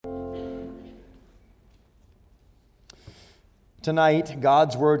Tonight,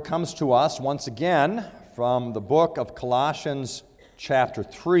 God's Word comes to us once again from the book of Colossians chapter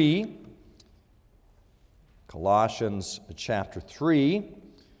 3. Colossians chapter 3.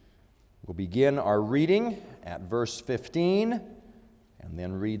 We'll begin our reading at verse 15 and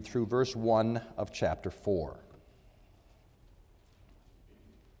then read through verse 1 of chapter 4.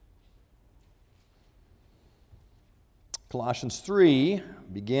 Colossians 3,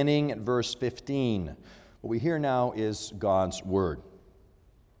 beginning at verse 15. What we hear now is God's Word.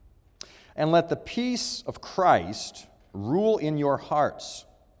 And let the peace of Christ rule in your hearts,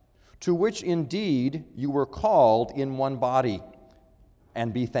 to which indeed you were called in one body,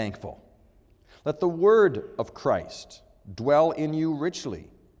 and be thankful. Let the word of Christ dwell in you richly,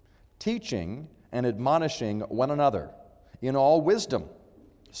 teaching and admonishing one another in all wisdom,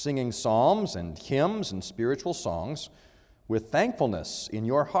 singing psalms and hymns and spiritual songs with thankfulness in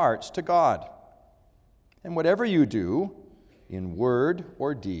your hearts to God. And whatever you do, in word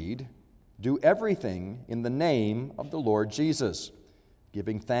or deed, do everything in the name of the Lord Jesus,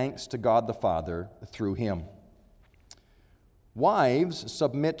 giving thanks to God the Father through him. Wives,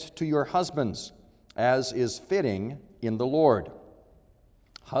 submit to your husbands, as is fitting in the Lord.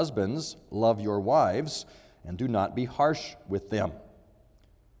 Husbands, love your wives, and do not be harsh with them.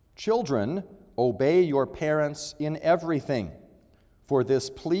 Children, obey your parents in everything, for this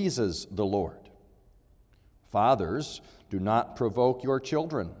pleases the Lord. Fathers, do not provoke your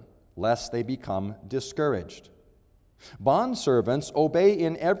children, lest they become discouraged. Bondservants, obey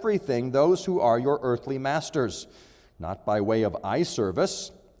in everything those who are your earthly masters, not by way of eye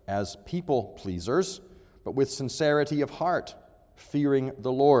service, as people pleasers, but with sincerity of heart, fearing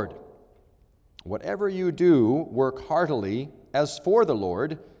the Lord. Whatever you do, work heartily as for the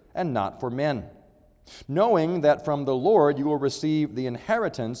Lord and not for men, knowing that from the Lord you will receive the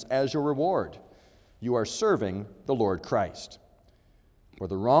inheritance as your reward. You are serving the Lord Christ. For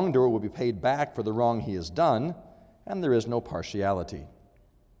the wrongdoer will be paid back for the wrong he has done, and there is no partiality.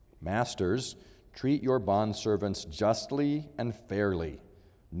 Masters, treat your bondservants justly and fairly,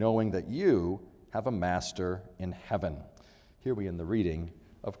 knowing that you have a master in heaven. Here we end the reading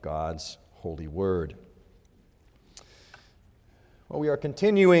of God's holy word. Well, we are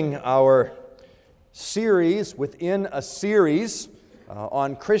continuing our series within a series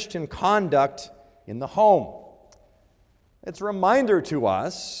on Christian conduct in the home. It's a reminder to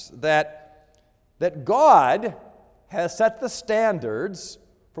us that God has set the standards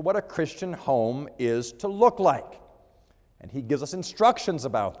for what a Christian home is to look like. And he gives us instructions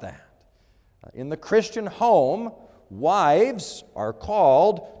about that. In the Christian home, wives are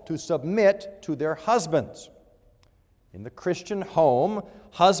called to submit to their husbands. In the Christian home,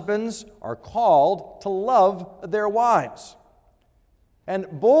 husbands are called to love their wives. And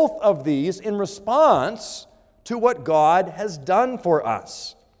both of these in response to what God has done for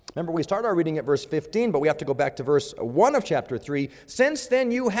us. Remember, we start our reading at verse 15, but we have to go back to verse 1 of chapter 3. Since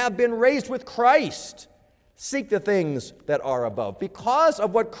then you have been raised with Christ. Seek the things that are above. Because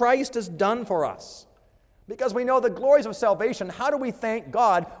of what Christ has done for us. Because we know the glories of salvation, how do we thank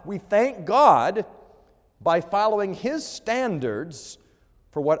God? We thank God by following his standards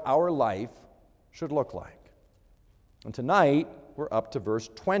for what our life should look like. And tonight, we're up to verse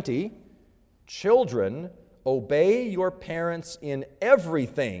 20. Children, obey your parents in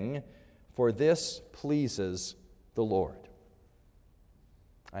everything, for this pleases the Lord.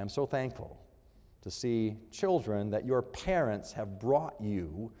 I am so thankful to see children that your parents have brought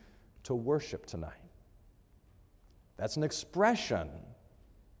you to worship tonight. That's an expression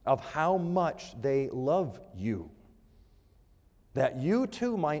of how much they love you. That you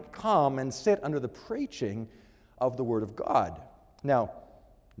too might come and sit under the preaching of the Word of God. Now,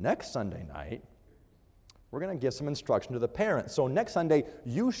 next Sunday night, we're going to give some instruction to the parents. So next Sunday,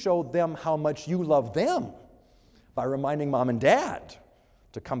 you show them how much you love them by reminding mom and dad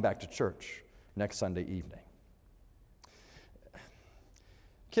to come back to church next Sunday evening.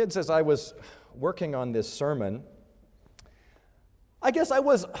 Kids, as I was working on this sermon, I guess I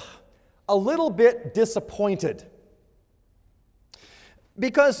was a little bit disappointed.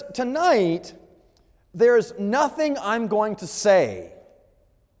 Because tonight, there's nothing I'm going to say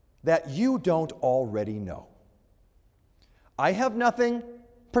that you don't already know. I have nothing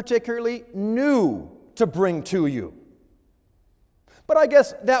particularly new to bring to you. But I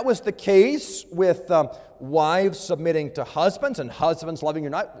guess that was the case with wives submitting to husbands and husbands loving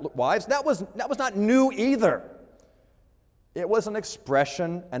your wives. That was not new either. It was an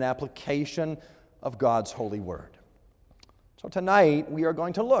expression, an application of God's holy word. So tonight we are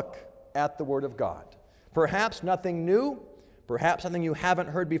going to look at the Word of God. Perhaps nothing new, perhaps something you haven't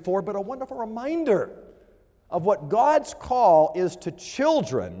heard before, but a wonderful reminder of what God's call is to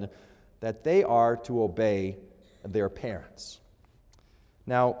children, that they are to obey their parents.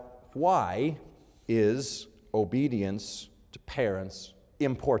 Now, why is obedience to parents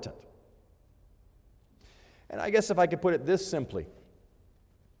important? And I guess if I could put it this simply,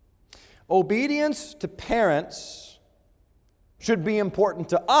 obedience to parents should be important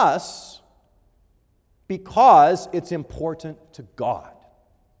to us because it's important to God.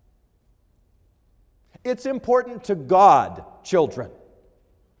 It's important to God, children,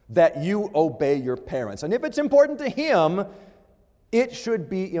 that you obey your parents. And if it's important to Him, it should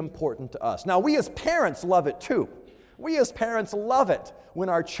be important to us. Now, we as parents love it too. We as parents love it when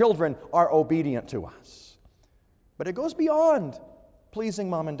our children are obedient to us. But it goes beyond pleasing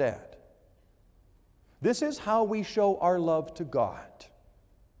mom and dad. This is how we show our love to God,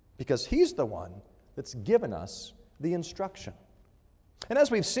 because He's the one that's given us the instruction. And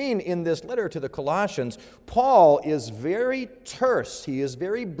as we've seen in this letter to the Colossians, Paul is very terse. He is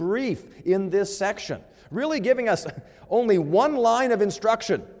very brief in this section, really giving us only one line of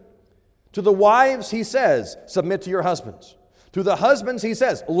instruction. To the wives, he says, submit to your husbands. To the husbands, he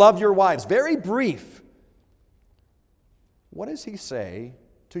says, love your wives. Very brief. What does he say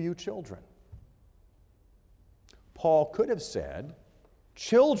to you children? Paul could have said,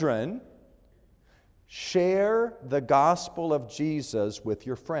 children, share the gospel of Jesus with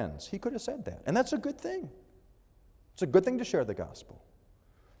your friends. He could have said that, and that's a good thing. It's a good thing to share the gospel.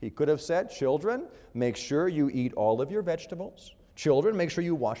 He could have said, children, make sure you eat all of your vegetables. Children, make sure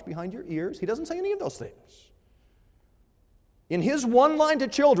you wash behind your ears. He doesn't say any of those things. In his one line to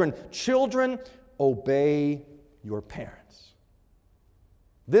children, children, obey your parents.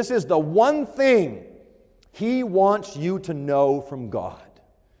 This is the one thing he wants you to know from God.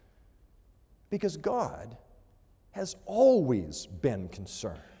 Because God has always been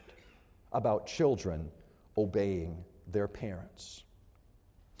concerned about children obeying their parents.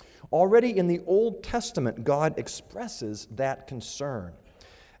 Already in the Old Testament, God expresses that concern.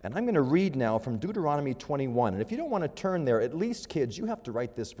 And I'm going to read now from Deuteronomy 21. And if you don't want to turn there, at least, kids, you have to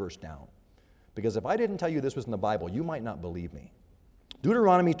write this verse down. Because if I didn't tell you this was in the Bible, you might not believe me.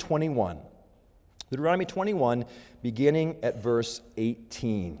 Deuteronomy 21. Deuteronomy 21, beginning at verse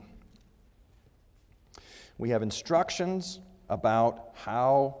 18. We have instructions about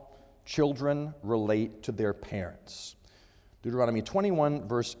how children relate to their parents. Deuteronomy 21,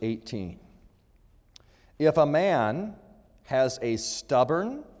 verse 18. If a man has a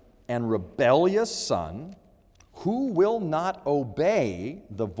stubborn and rebellious son who will not obey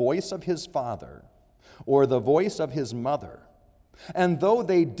the voice of his father or the voice of his mother, and though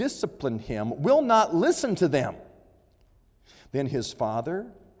they discipline him, will not listen to them, then his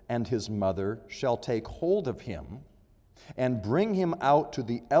father and his mother shall take hold of him and bring him out to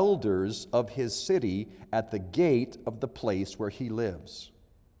the elders of his city at the gate of the place where he lives.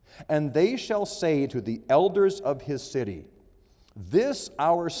 And they shall say to the elders of his city, this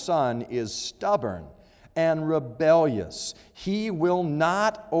our son is stubborn and rebellious. He will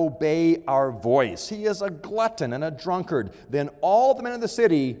not obey our voice. He is a glutton and a drunkard. Then all the men of the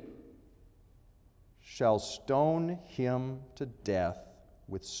city shall stone him to death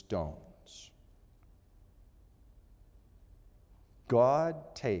with stones.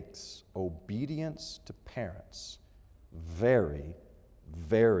 God takes obedience to parents very,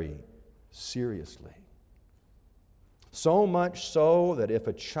 very seriously. So much so that if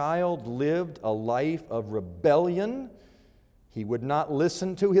a child lived a life of rebellion, he would not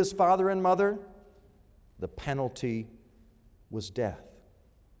listen to his father and mother, the penalty was death.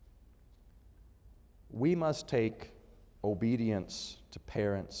 We must take obedience to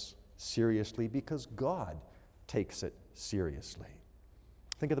parents seriously because God takes it seriously.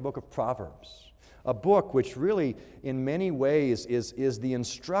 Think of the book of Proverbs, a book which really, in many ways, is the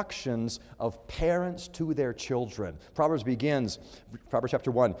instructions of parents to their children. Proverbs begins, Proverbs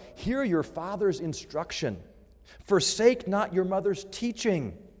chapter 1, hear your father's instruction. Forsake not your mother's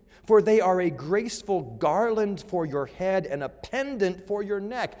teaching, for they are a graceful garland for your head and a pendant for your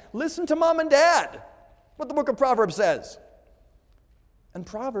neck. Listen to mom and dad, what the book of Proverbs says. And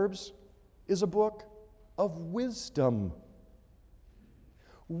Proverbs is a book of wisdom.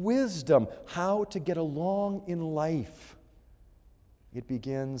 Wisdom, how to get along in life. It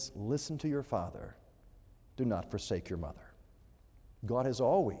begins, listen to your father. Do not forsake your mother. God has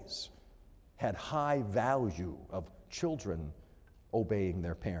always had high value of children obeying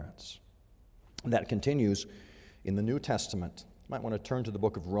their parents. And that continues in the New Testament. You might want to turn to the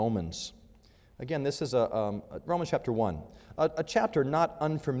book of Romans. Again, this is Romans chapter 1, a chapter not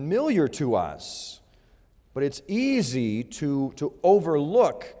unfamiliar to us, but it's easy to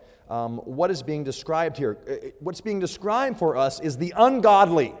overlook what is being described here? What's being described for us is the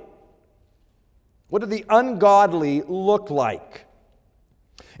ungodly. What do the ungodly look like?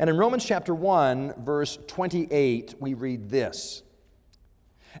 And in Romans chapter 1, verse 28, we read this.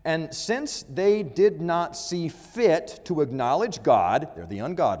 And since they did not see fit to acknowledge God, they're the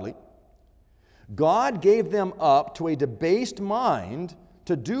ungodly, God gave them up to a debased mind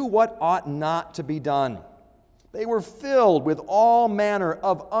to do what ought not to be done. They were filled with all manner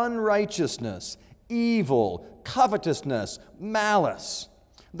of unrighteousness, evil, covetousness, malice.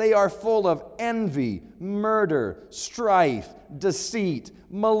 They are full of envy, murder, strife, deceit,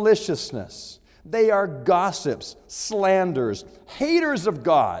 maliciousness. They are gossips, slanderers, haters of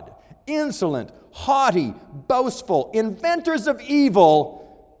God, insolent, haughty, boastful, inventors of evil,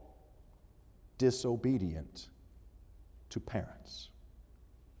 disobedient to parents.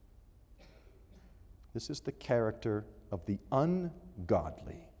 This is the character of the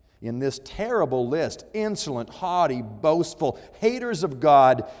ungodly. In this terrible list, insolent, haughty, boastful, haters of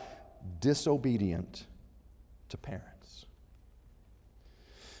God, disobedient to parents.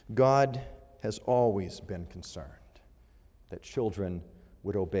 God has always been concerned that children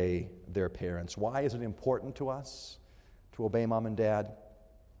would obey their parents. Why is it important to us to obey mom and dad?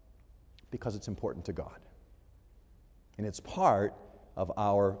 Because it's important to God. And it's part of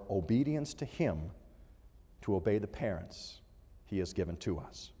our obedience to Him to obey the parents He has given to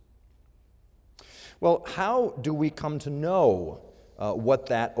us. Well, how do we come to know what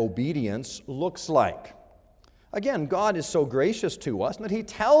that obedience looks like? Again, God is so gracious to us that He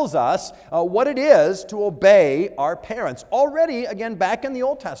tells us what it is to obey our parents. Already, again, back in the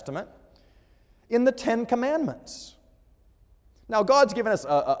Old Testament, in the Ten Commandments. Now, God's given us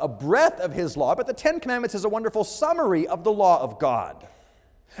a breadth of His law, but the Ten Commandments is a wonderful summary of the law of God.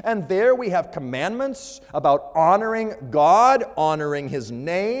 And there we have commandments about honoring God, honoring His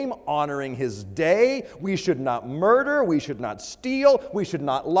name, honoring His day. We should not murder, we should not steal, we should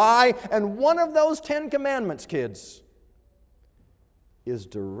not lie. And one of those 10 commandments, kids, is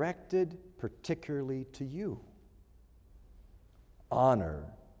directed particularly to you. Honor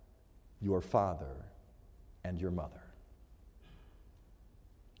your father and your mother.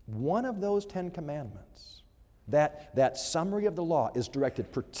 One of those 10 commandments, that summary of the law, is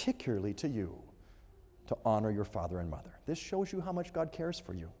directed particularly to you, to honor your father and mother. This shows you how much God cares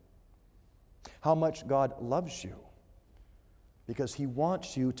for you, how much God loves you, because He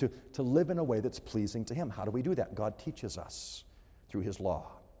wants you to live in a way that's pleasing to Him. How do we do that? God teaches us through His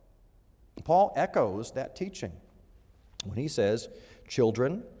law. Paul echoes that teaching when he says,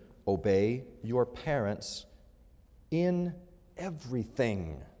 "Children, obey your parents in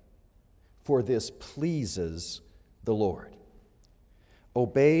everything, for this pleases the Lord."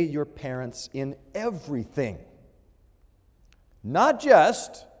 Obey your parents in everything. Not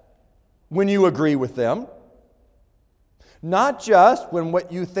just when you agree with them, not just when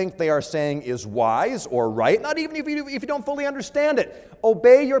what you think they are saying is wise or right, not even if you don't fully understand it.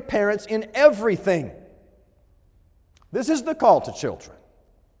 Obey your parents in everything. This is the call to children.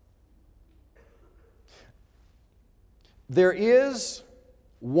 There is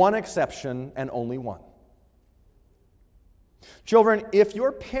one exception and only one. Children, if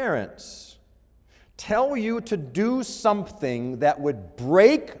your parents tell you to do something that would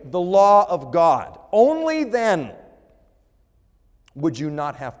break the law of God, only then would you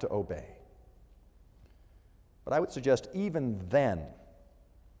not have to obey. But I would suggest even then,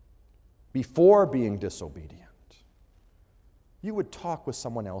 before being disobedient, you would talk with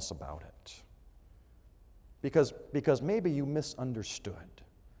someone else about it. Because maybe you misunderstood.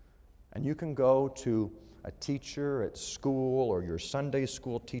 And you can go to a teacher at school or your Sunday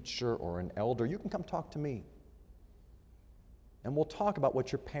school teacher or an elder. You can come talk to me. And we'll talk about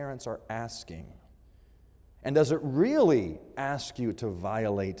what your parents are asking. And does it really ask you to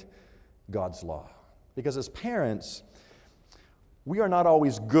violate God's law? Because as parents, we are not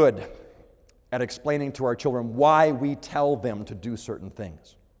always good at explaining to our children why we tell them to do certain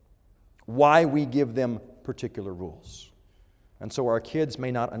things, why we give them particular rules. And so our kids may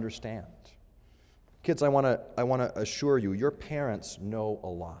not understand. Kids, I want to assure you, your parents know a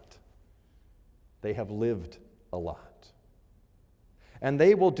lot. They have lived a lot. And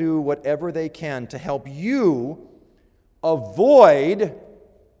they will do whatever they can to help you avoid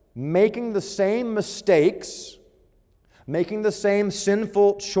making the same mistakes, making the same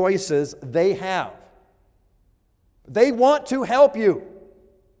sinful choices they have. They want to help you.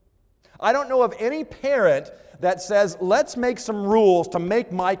 I don't know of any parent that says, let's make some rules to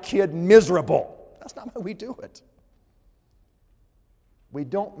make my kid miserable. That's not how we do it. We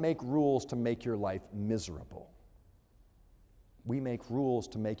don't make rules to make your life miserable. We make rules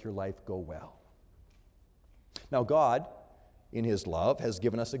to make your life go well. Now, God, in His love, has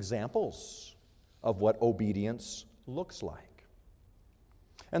given us examples of what obedience looks like.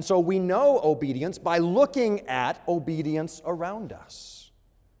 And so we know obedience by looking at obedience around us.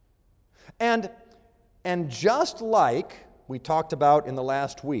 And just like we talked about in the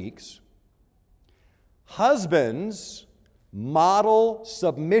last weeks, husbands model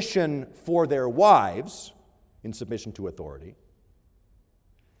submission for their wives in submission to authority.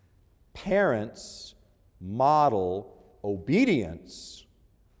 Parents model obedience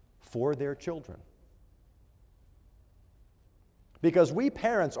for their children. Because we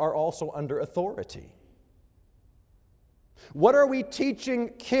parents are also under authority. What are we teaching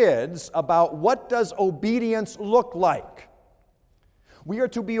kids about what does obedience look like? We are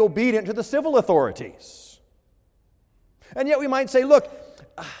to be obedient to the civil authorities. And yet we might say, look,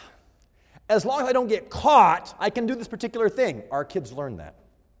 as long as I don't get caught, I can do this particular thing. Our kids learn that.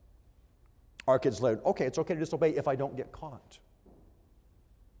 Our kids learn, okay, it's okay to disobey if I don't get caught.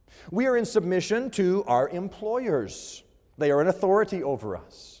 We are in submission to our employers. They are an authority over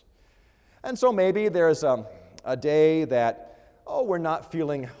us. And so maybe there's a day that, we're not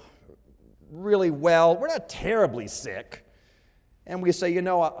feeling really well. We're not terribly sick. And we say,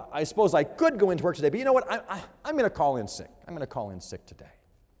 I suppose I could go into work today, but you know what? I'm going to call in sick. I'm going to call in sick today.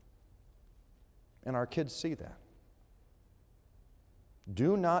 And our kids see that.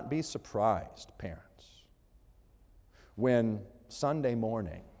 Do not be surprised, parents, when Sunday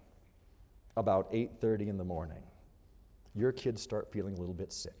morning, about 8:30 in the morning, your kids start feeling a little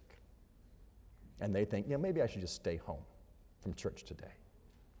bit sick. And they think, maybe I should just stay home from church today.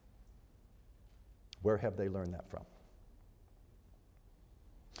 Where have they learned that from?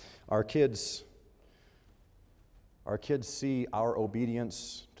 Our kids see our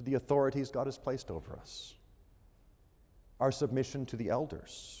obedience to the authorities God has placed over us. Our submission to the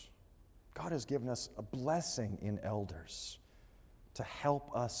elders. God has given us a blessing in elders to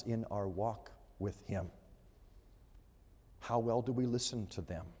help us in our walk with Him. How well do we listen to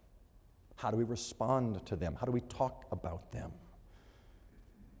them? How do we respond to them? How do we talk about them?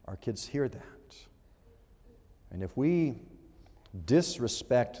 Our kids hear that. And if we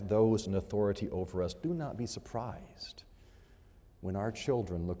disrespect those in authority over us, do not be surprised when our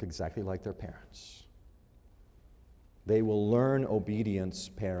children look exactly like their parents. They will learn obedience,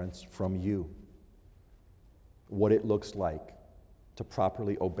 parents, from you. What it looks like to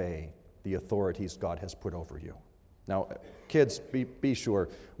properly obey the authorities God has put over you. Now, kids, be sure,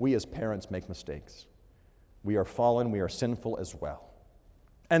 we as parents make mistakes. We are fallen, we are sinful as well.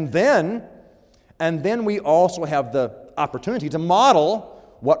 And then we also have the opportunity to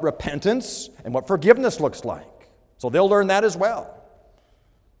model what repentance and what forgiveness looks like. So they'll learn that as well.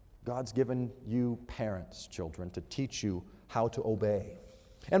 God's given you parents, children, to teach you how to obey.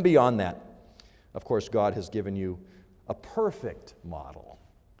 And beyond that, of course, God has given you a perfect model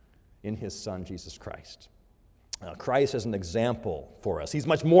in His Son, Jesus Christ. Now, Christ is an example for us. He's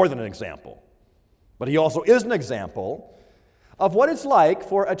much more than an example. But He also is an example of what it's like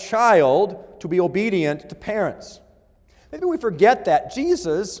for a child to be obedient to parents. Maybe we forget that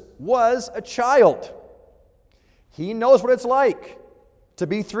Jesus was a child. He knows what it's like to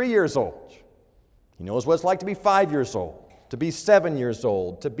be 3 years old. He knows what it's like to be 5 years old, to be 7 years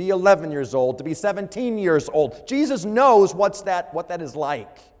old, to be 11 years old, to be 17 years old. Jesus knows what that is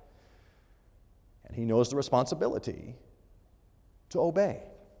like. And He knows the responsibility to obey.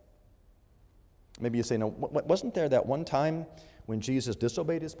 Maybe you say, no, wasn't there that one time when Jesus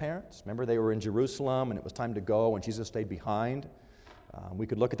disobeyed His parents? Remember, they were in Jerusalem and it was time to go and Jesus stayed behind. We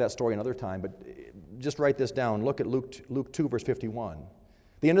could look at that story another time, but just write this down. Look at Luke 2, verse 51.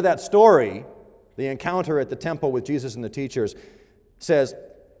 The end of that story, the encounter at the temple with Jesus and the teachers, says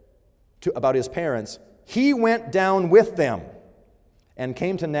about His parents, He went down with them and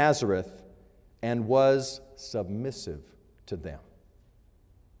came to Nazareth and was submissive to them.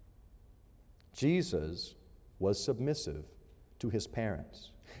 Jesus was submissive to His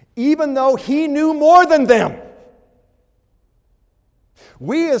parents, even though He knew more than them.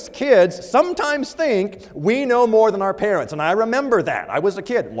 We as kids sometimes think we know more than our parents, and I remember that. I was a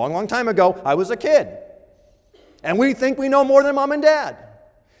kid. A long, long time ago, I was a kid. And we think we know more than mom and dad.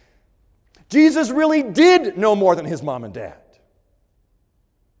 Jesus really did know more than His mom and dad.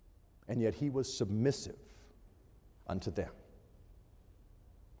 And yet He was submissive unto them.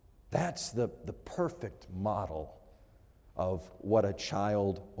 That's the perfect model of what a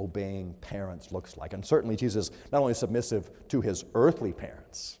child obeying parents looks like. And certainly Jesus not only submissive to His earthly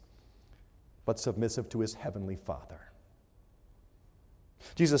parents, but submissive to His heavenly Father.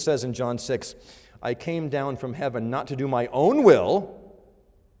 Jesus says in John 6, I came down from heaven not to do my own will,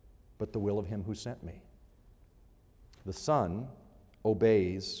 but the will of him who sent me. The Son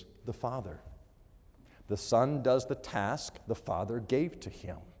obeys the Father. The Son does the task the Father gave to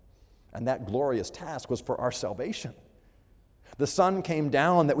him. And that glorious task was for our salvation. The Son came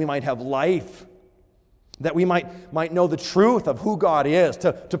down that we might have life, that we might know the truth of who God is,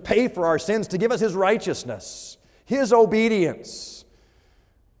 to pay for our sins, to give us his righteousness. His obedience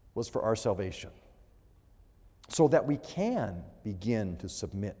was for our salvation, so that we can begin to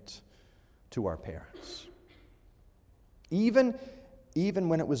submit to our parents. Even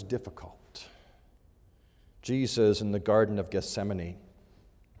when it was difficult. Jesus in the Garden of Gethsemane,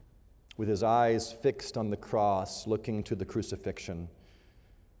 with his eyes fixed on the cross, looking to the crucifixion,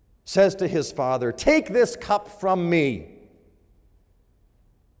 says to his Father, "Take this cup from me,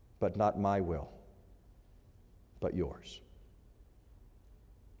 but not my will, but yours."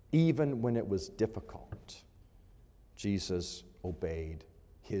 Even when it was difficult, Jesus obeyed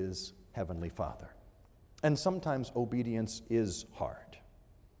his heavenly Father. And sometimes obedience is hard.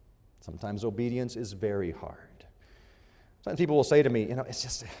 Sometimes obedience is very hard. Sometimes people will say to me,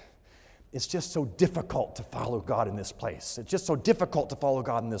 it's just so difficult to follow God in this place. It's just so difficult to follow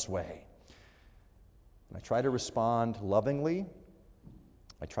God in this way. And I try to respond lovingly.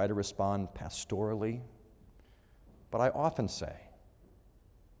 I try to respond pastorally. But I often say,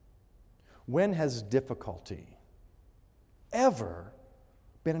 when has difficulty ever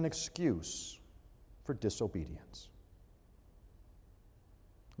been an excuse for disobedience?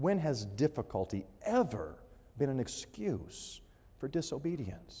 When has difficulty ever been an excuse for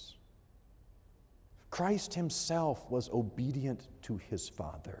disobedience? Christ himself was obedient to his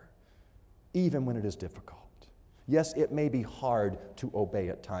Father, even when it is difficult. Yes, it may be hard to obey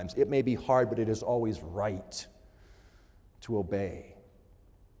at times. It may be hard, but it is always right to obey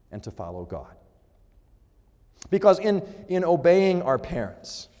and to follow God. Because in obeying our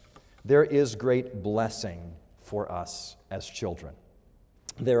parents, there is great blessing for us as children.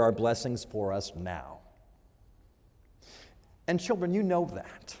 There are blessings for us now. And children, you know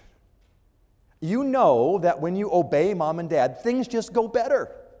that. You know that when you obey mom and dad, things just go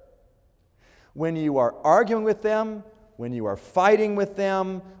better. When you are arguing with them, when you are fighting with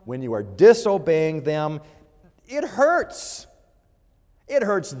them, when you are disobeying them, it hurts. It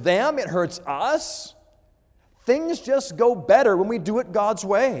hurts them, it hurts us. Things just go better when we do it God's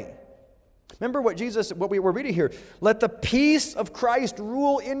way. Remember what we were reading here. Let the peace of Christ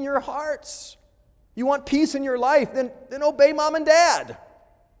rule in your hearts. You want peace in your life, then obey mom and dad.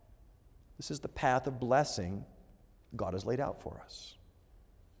 This is the path of blessing God has laid out for us.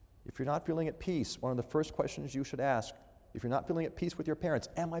 If you're not feeling at peace, one of the first questions you should ask, if you're not feeling at peace with your parents,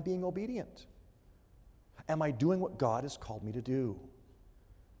 am I being obedient? Am I doing what God has called me to do?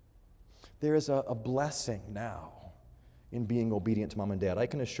 There is a blessing now in being obedient to mom and dad. I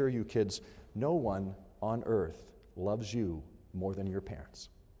can assure you, kids, no one on earth loves you more than your parents.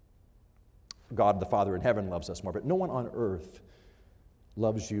 God the Father in heaven loves us more, but no one on earth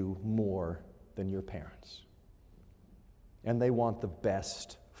loves you more than your parents. And they want the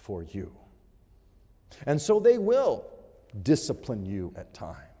best for you. And so they will discipline you at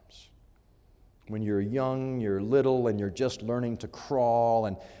times. When you're young, you're little, and you're just learning to crawl,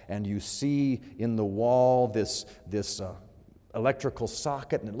 and you see in the wall this electrical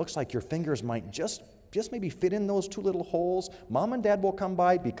socket, and it looks like your fingers might just maybe fit in those two little holes, mom and dad will come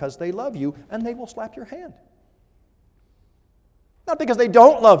by because they love you, and they will slap your hand. Not because they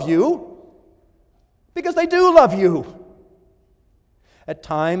don't love you, because they do love you. At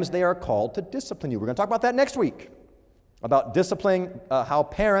times, they are called to discipline you. We're going to talk about that next week, about disciplining, how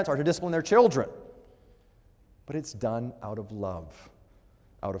parents are to discipline their children. But it's done out of love,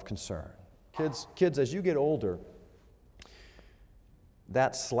 out of concern. Kids, as you get older,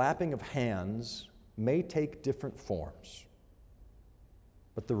 that slapping of hands may take different forms.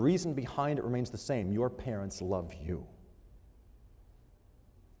 But the reason behind it remains the same. Your parents love you.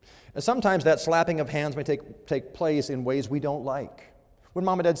 And sometimes that slapping of hands may take place in ways we don't like. When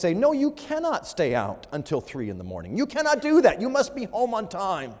mom and dad say, no, you cannot stay out until 3 in the morning. You cannot do that. You must be home on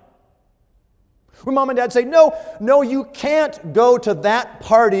time. When mom and dad say, no, you can't go to that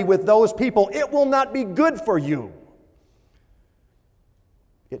party with those people. It will not be good for you.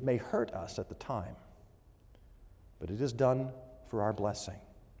 It may hurt us at the time, but it is done for our blessing.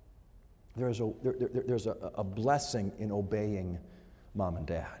 There's a blessing in obeying mom and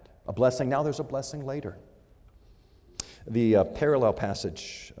dad. A blessing now, there's a blessing later. The parallel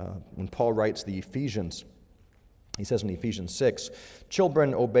passage, when Paul writes the Ephesians, he says in Ephesians 6,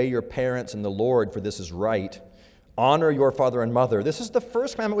 "Children, obey your parents in the Lord, for this is right. Honor your father and mother." This is the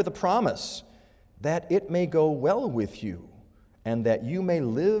first commandment with a promise, that it may go well with you, and that you may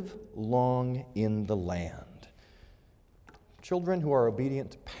live long in the land. Children who are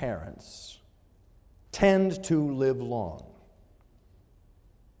obedient to parents tend to live long.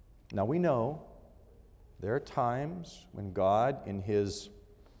 Now we know there are times when God, in His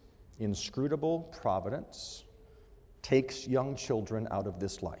inscrutable providence, takes young children out of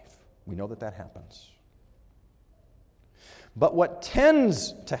this life. We know that that happens. But what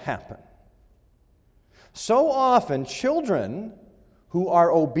tends to happen, so often children who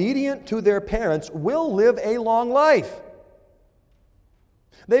are obedient to their parents will live a long life.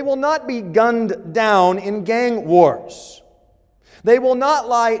 They will not be gunned down in gang wars. They will not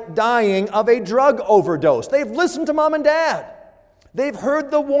lie dying of a drug overdose. They've listened to mom and dad. They've heard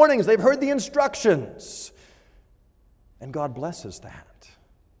the warnings. They've heard the instructions. And God blesses that.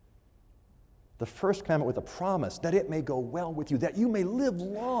 The first commandment with a promise that it may go well with you, that you may live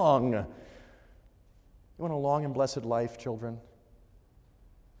long. You want a long and blessed life, children?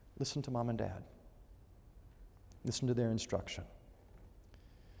 Listen to mom and dad. Listen to their instruction.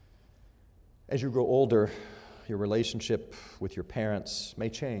 As you grow older, your relationship with your parents may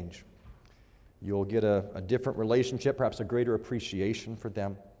change. You'll get a different relationship, perhaps a greater appreciation for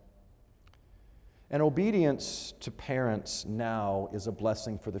them. And obedience to parents now is a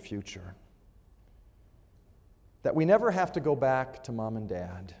blessing for the future. That we never have to go back to mom and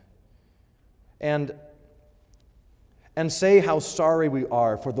dad and say how sorry we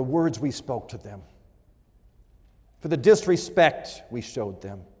are for the words we spoke to them, for the disrespect we showed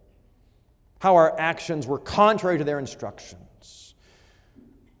them, how our actions were contrary to their instructions.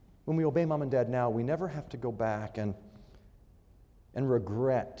 When we obey mom and dad now, we never have to go back and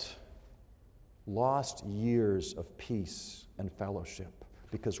regret lost years of peace and fellowship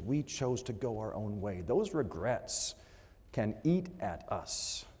because we chose to go our own way. Those regrets can eat at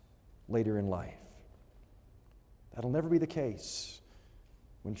us later in life. That'll never be the case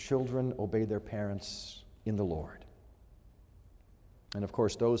when children obey their parents in the Lord. And of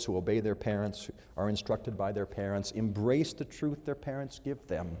course, those who obey their parents, are instructed by their parents, embrace the truth their parents give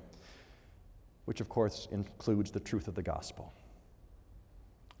them, which of course includes the truth of the gospel.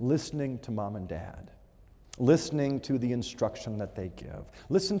 Listening to mom and dad, listening to the instruction that they give,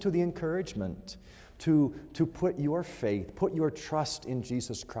 listen to the encouragement to put your faith, put your trust in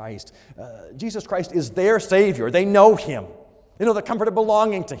Jesus Christ. Jesus Christ is their Savior. They know Him. They know the comfort of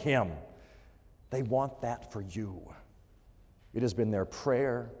belonging to Him. They want that for you. It has been their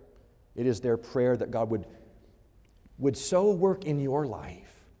prayer. It is their prayer that God would so work in your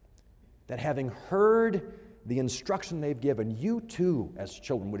life that having heard the instruction they've given, you too, as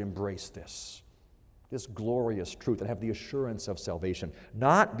children, would embrace this glorious truth and have the assurance of salvation.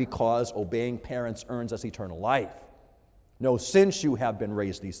 Not because obeying parents earns us eternal life. No, since you have been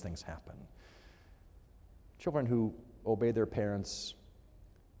raised, these things happen. Children who obey their parents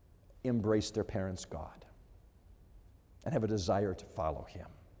embrace their parents' God and have a desire to follow Him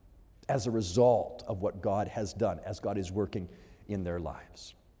as a result of what God has done, as God is working in their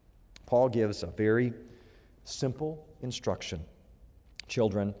lives. Paul gives a very simple instruction.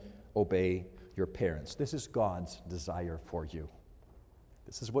 Children, obey your parents. This is God's desire for you.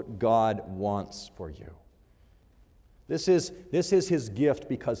 This is what God wants for you. This is His gift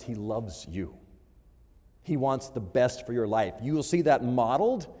because He loves you. He wants the best for your life. You will see that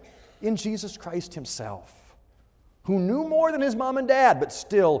modeled in Jesus Christ Himself, who knew more than His mom and dad, but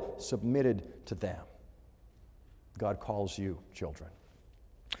still submitted to them. God calls you, children.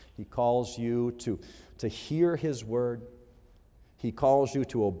 He calls you to hear His word. He calls you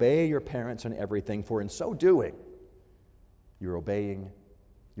to obey your parents in everything, for in so doing, you're obeying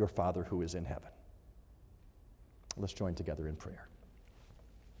your Father who is in heaven. Let's join together in prayer.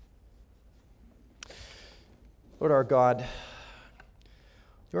 Lord our God,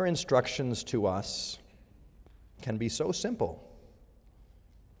 your instructions to us can be so simple,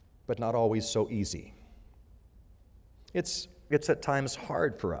 but not always so easy. It's at times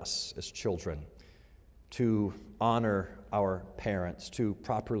hard for us as children to honor our parents, to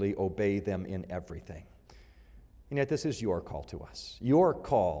properly obey them in everything. And yet this is your call to us, your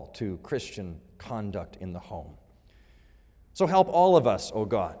call to Christian conduct in the home. So help all of us, O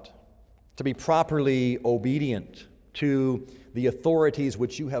God, to be properly obedient to the authorities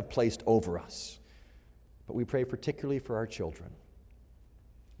which you have placed over us. But we pray particularly for our children.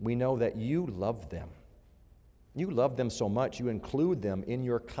 We know that you love them. You love them so much, you include them in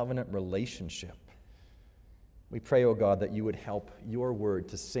your covenant relationship. We pray, O God, that you would help your word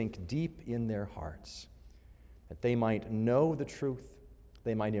to sink deep in their hearts, that they might know the truth,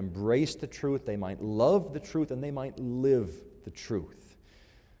 they might embrace the truth, they might love the truth, and they might live the truth.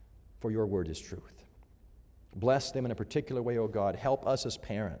 for your word is truth. Bless them in a particular way, O God. Help us as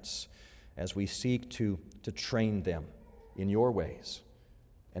parents as we seek to train them in your ways.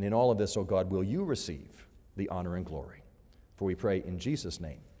 And in all of this, O God, will you receive the honor and glory. For we pray in Jesus'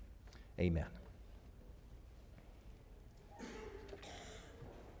 name, amen.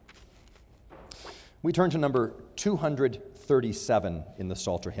 We turn to number 237 in the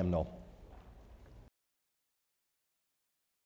Psalter hymnal.